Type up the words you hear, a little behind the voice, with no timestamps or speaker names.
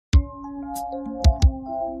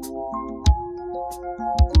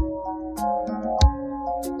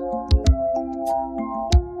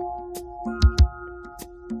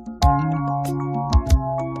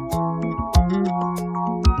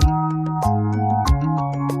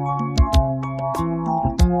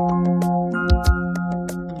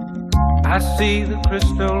I see the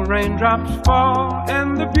crystal raindrops fall,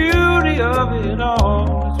 and the beauty of it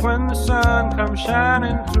all is when the sun comes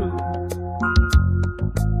shining through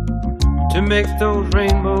to make those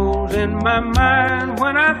rainbows in my mind.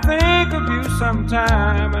 When I think of you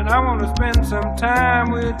sometime, and I want to spend some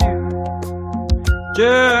time with you,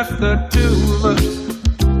 just the two of us.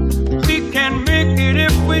 We can make it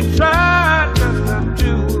if we try, just the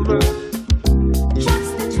two of us.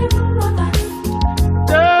 Just the two of us.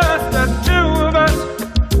 Just the two of us,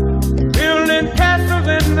 building castles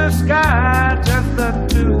in the sky. Just the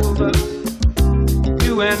two of us,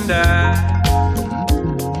 you and I.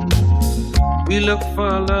 We look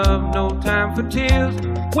for love, no time for tears.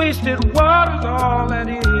 Wasted water's all that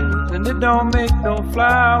is, and it don't make no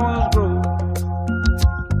flowers grow.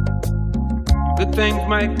 Good things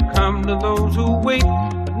might come to those who wait,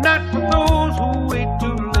 but not for those who wait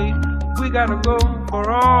too late. We gotta go for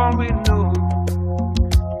all we know.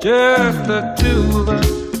 Just the two of us.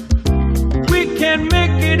 We can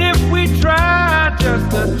make it if we try. Just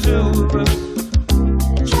the two of us.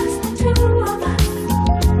 Just the two of us.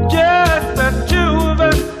 Just the two of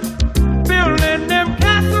us. Building them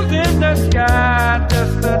castles in the sky.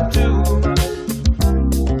 Just the two of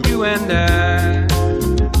us. You and I.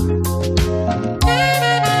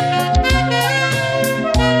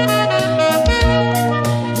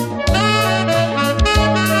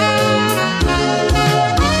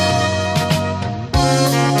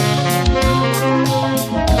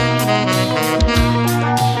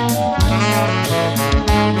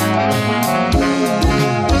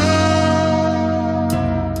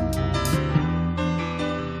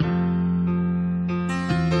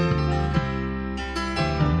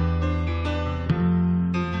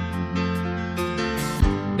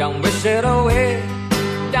 Don't wish it away,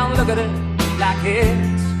 don't look at it like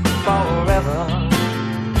it's forever.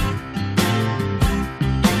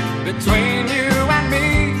 Between you and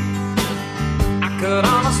me, I could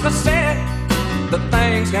honestly say that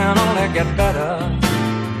things can only get better.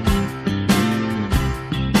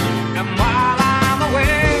 And while I'm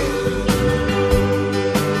away,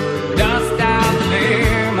 dust out the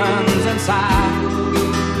demons inside,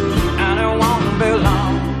 and it won't be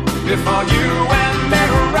long before you and me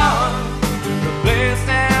run the place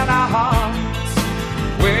in our hearts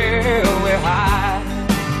where we hide.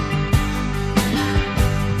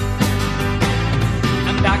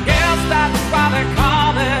 And I guess that's why they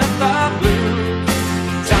call it the blues.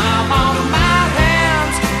 Time on my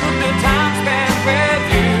hands, the time spent with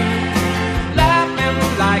you, laughing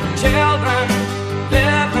like children,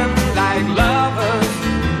 living like lovers,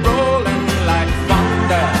 rolling like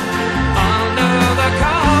thunder under the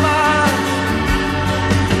covers.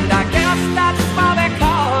 And I guess that's why they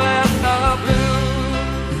call it the blues.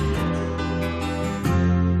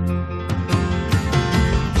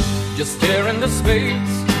 Just stare into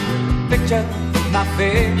space, picture my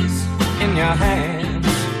face in your hands.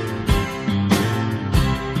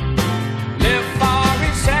 Live for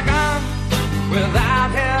each second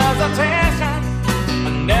without hesitation,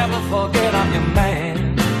 and never forget I'm your man.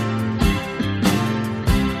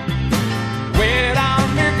 Wait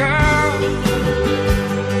on me, girl,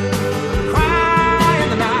 cry in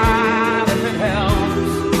the night if it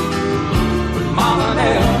helps. But more than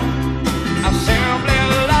ever, I simply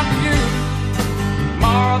love you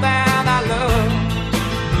more than I love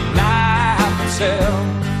life itself.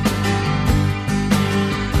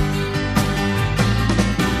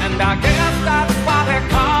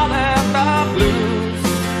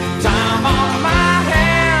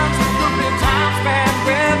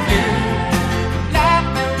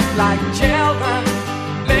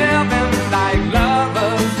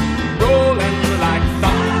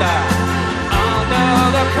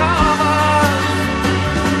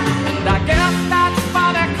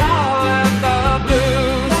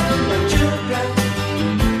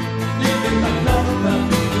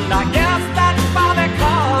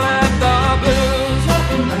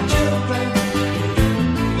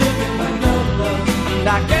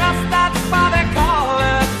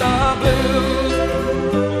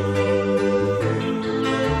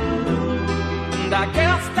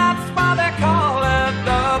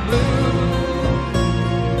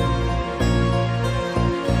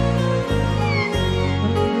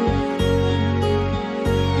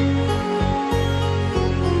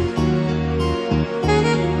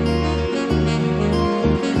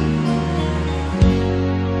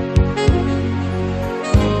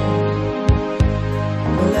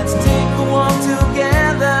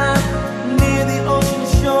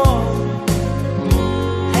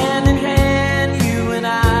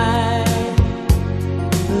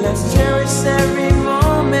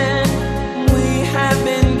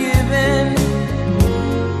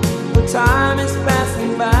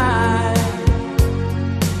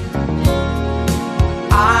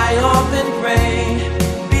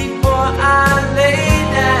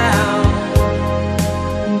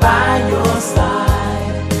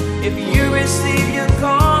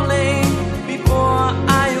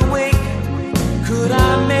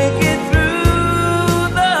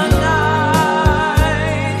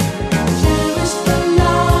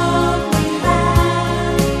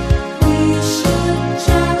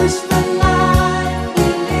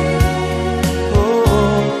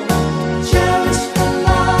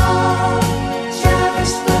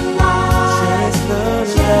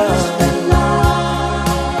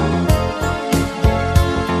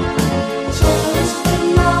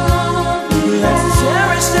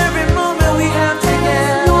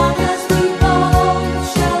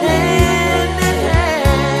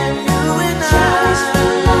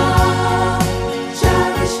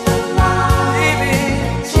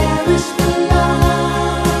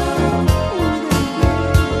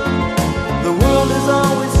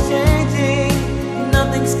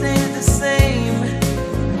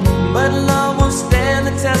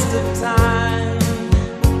 test of time.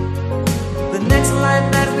 The next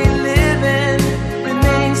life that we live in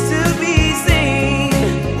remains to be seen.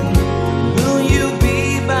 Will you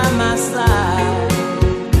be by my side?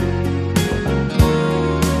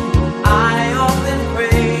 I often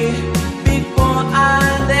pray before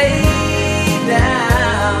I lay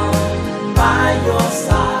down by your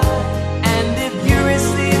side. And if you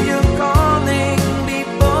receive your calling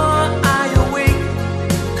before I awake,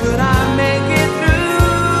 could I make it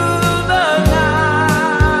through the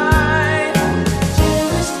night?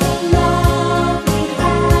 Cherish the love we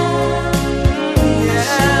have.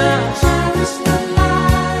 Yeah, Cherish the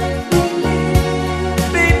life we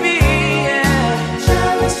live. baby, yeah.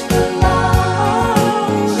 Cherish the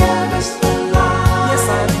love. Cherish the life. Yes,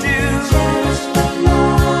 I do. Cherish the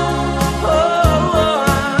love. Oh,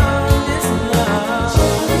 this love.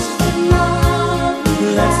 Cherish the love we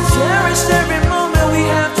Let's have. cherish every moment we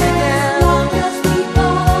have together. Long as we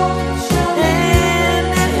both shall Hand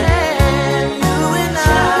in hand, you and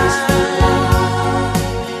cherish the I, love.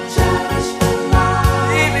 Cherish the life.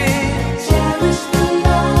 baby. Cherish the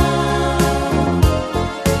love.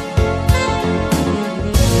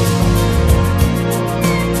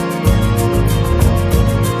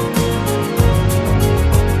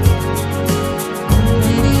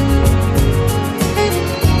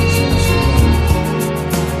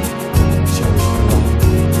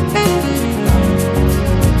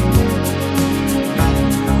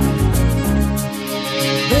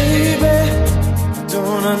 Baby, I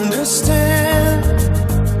don't understand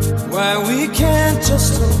why we can't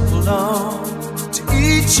just hold on to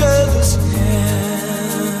each other's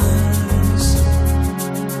hands.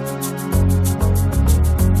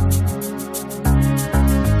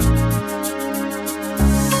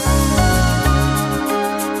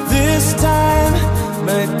 This time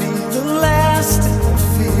might be the last I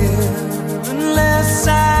fear, unless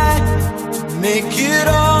I make it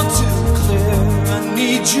all too clear. I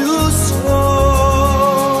need you so.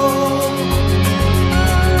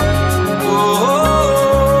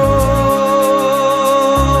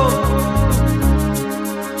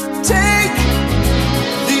 Take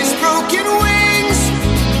these broken wings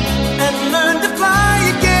and learn to fly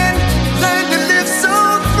again. Learn to live so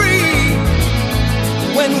free.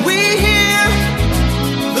 When we hear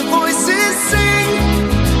the voices sing,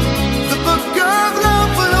 the book of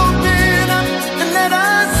love will open up and let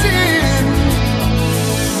us in.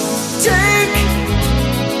 Take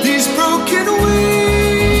these broken wings,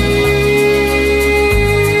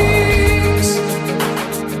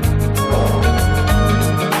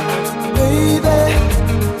 baby.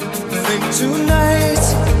 Think tonight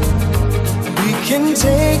we can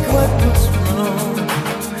take what was wrong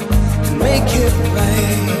and make it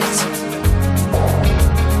right.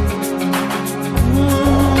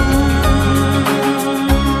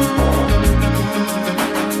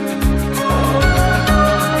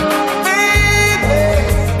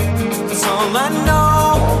 Baby, that's all I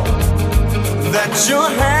know, that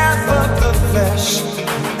you're half of the flesh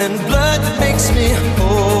and blood that makes me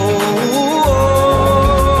whole.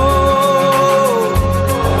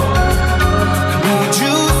 I need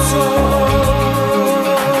you so.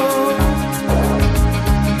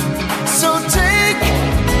 So take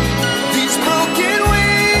these broken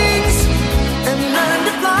wings and learn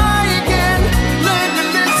to fly again. Learn to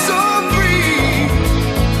live so free.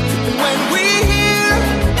 And when we hear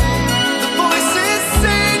the voices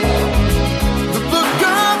sing, the book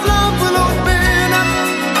of love will open up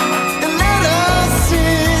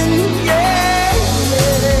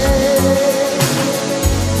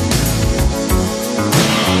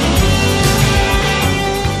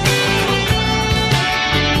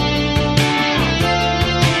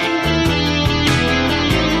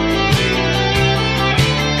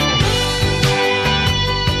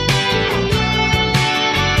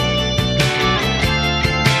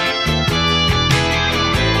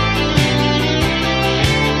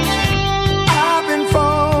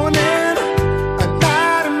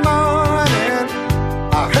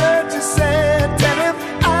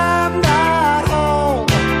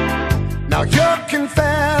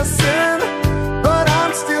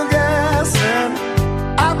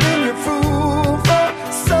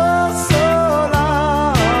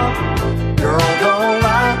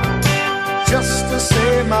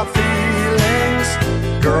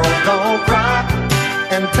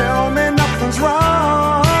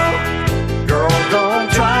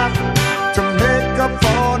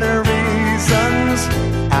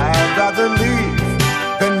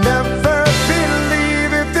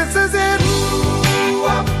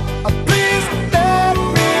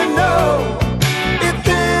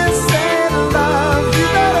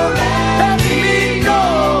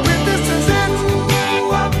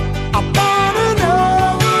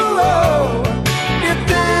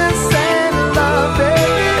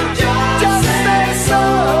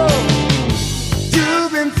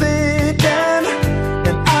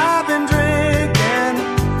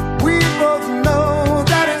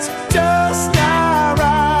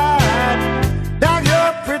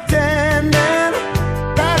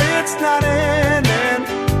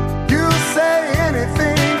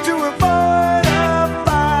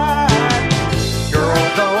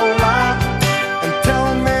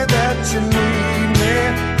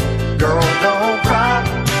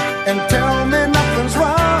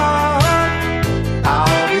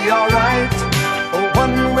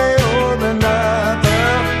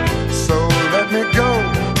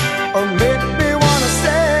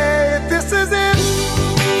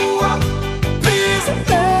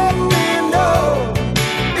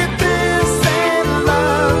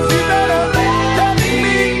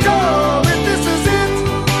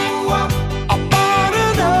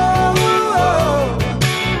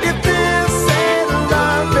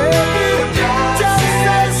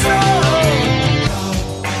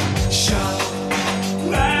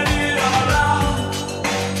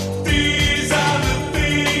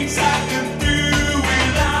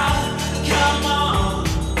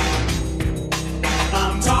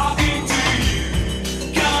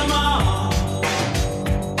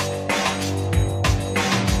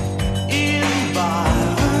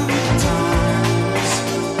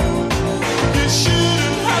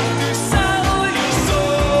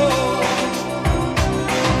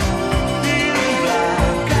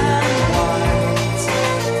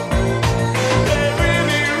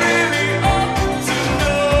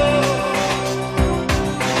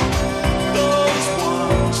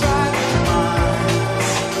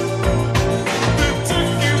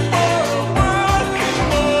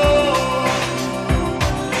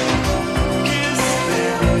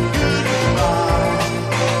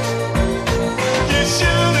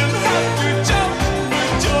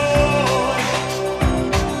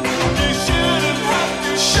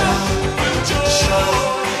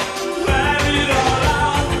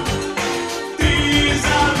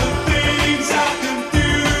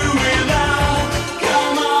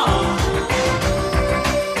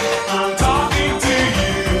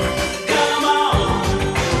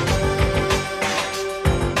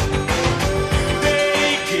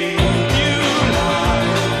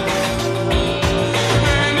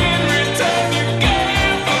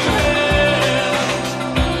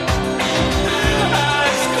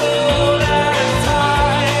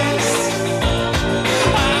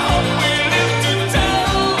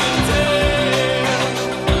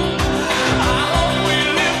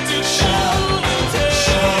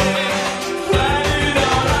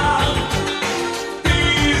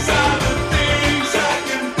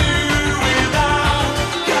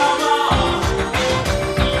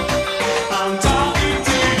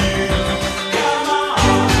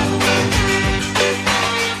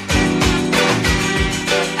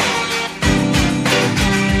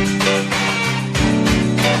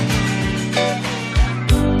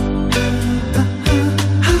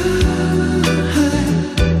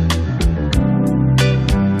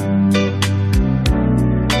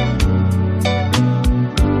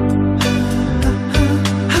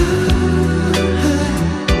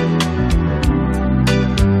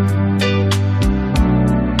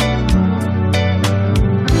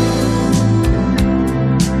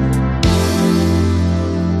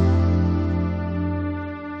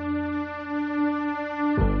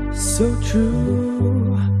so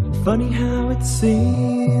true. Funny how it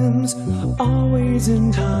seems, always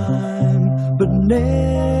in time, but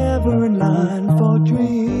never in line for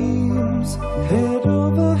dreams. Head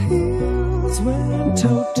over heels, went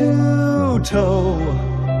toe to toe.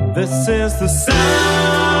 This is the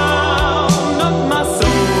sound of my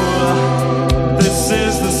soul. This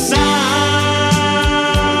is the sound.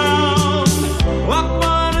 I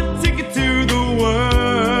wanna take it to the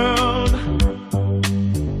world,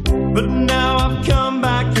 but now I've come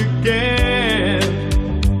back again.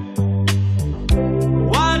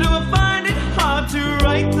 Why do I find it hard to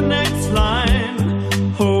write the next line?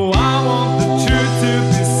 Oh, I want the truth to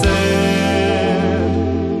be said.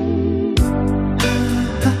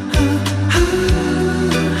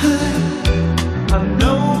 I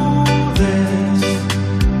know this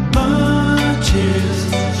much is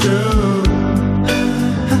true.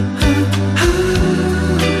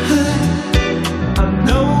 I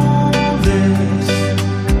know this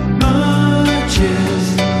much is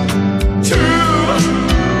true.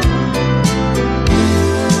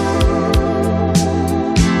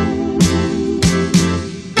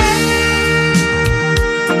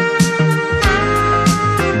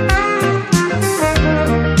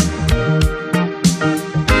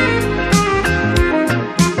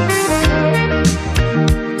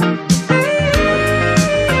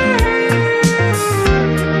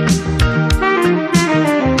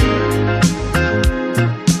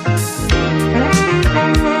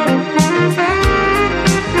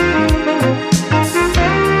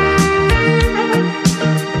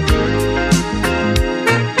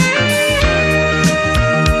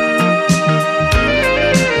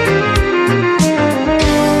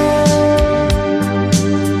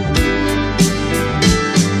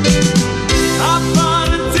 I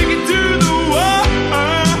bought a ticket to the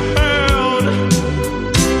world,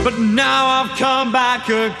 but now I've come back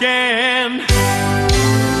again.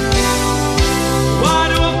 Why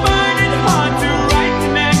do I find it hard to write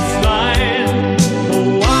the next line? Oh,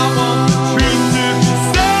 I want the truth to be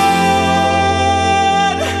said.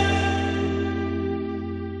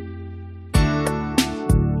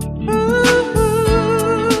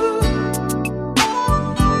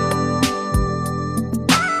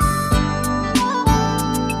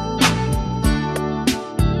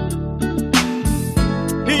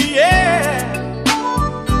 Yeah.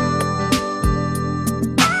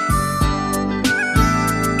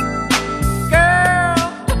 Girl,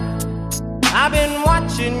 I've been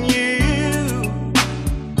watching you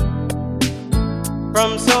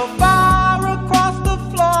from so far across the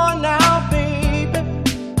floor now, baby.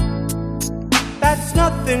 That's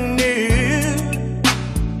nothing new.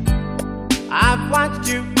 I've watched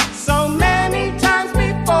you so many times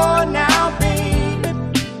before now, baby.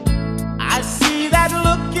 I see that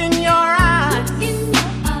look in your eyes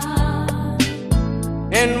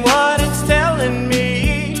and what it's telling me.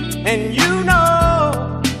 And you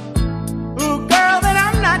know, ooh, girl, that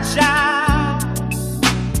I'm not shy.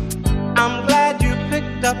 I'm glad you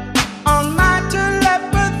picked up on my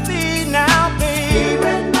telepathy now,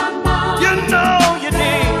 baby. You know you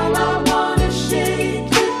did. Girl, I wanna shake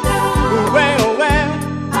you down. Well, well,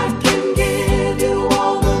 I can give you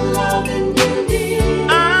all the loving you need.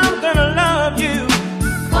 I'm gonna love you.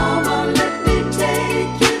 Come on, let me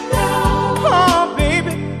take you down. Oh,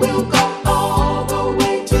 baby. We'll go all the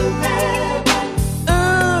way to heaven.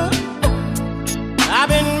 I've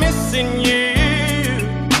been missing you,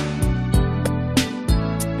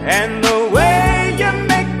 and the way you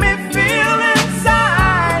make me feel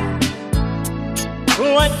inside.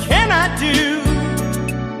 What can I do?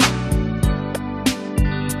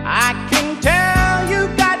 I can tell you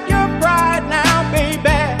got your pride now,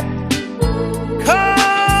 baby.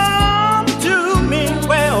 Come to me,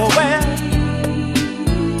 well, well.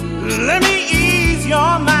 Let me ease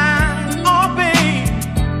your mind, oh babe.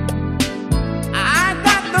 I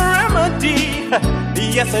got the remedy,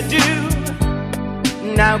 yes I do.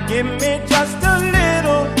 Now give me just a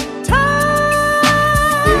little time.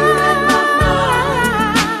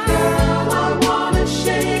 Girl, I wanna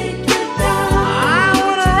shake you down. I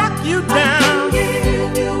wanna rock you down.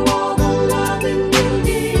 Give you all the loving you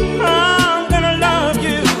need. I'm gonna love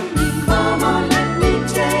you. Come on, let me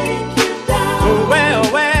take you down. Well,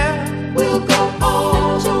 well, We'll go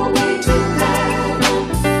all the way to heaven.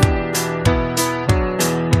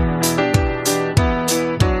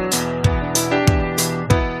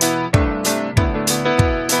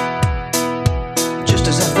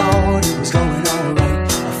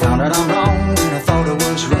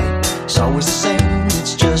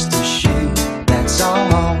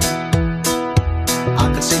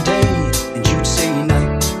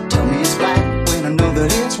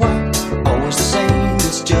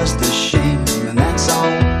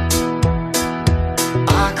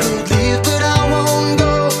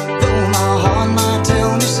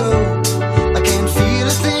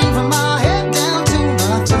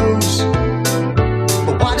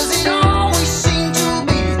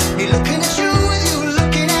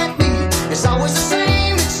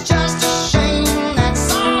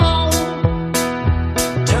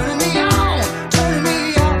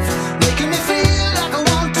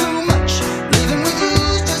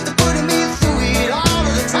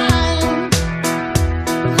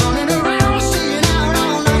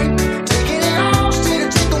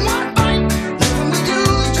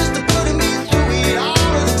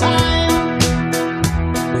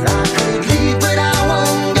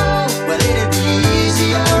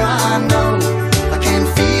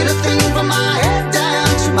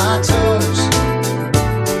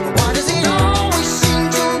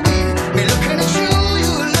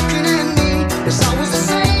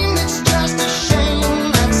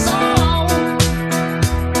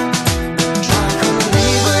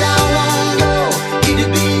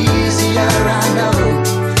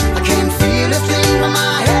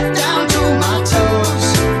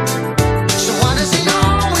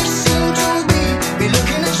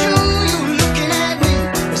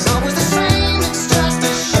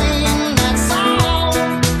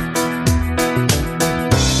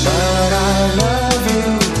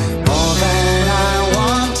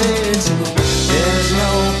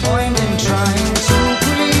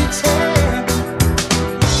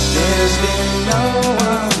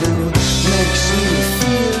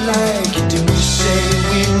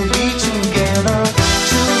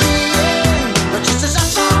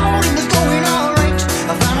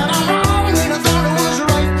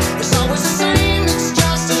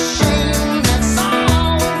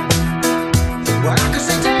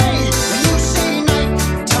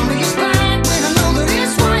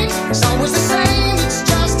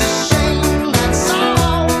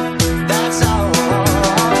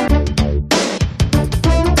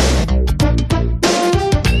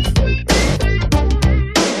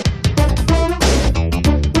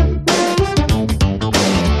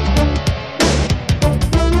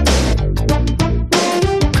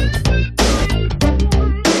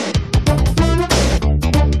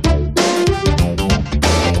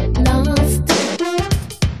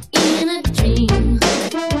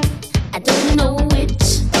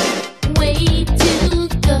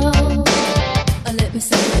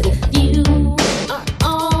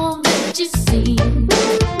 you see.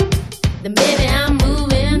 The minute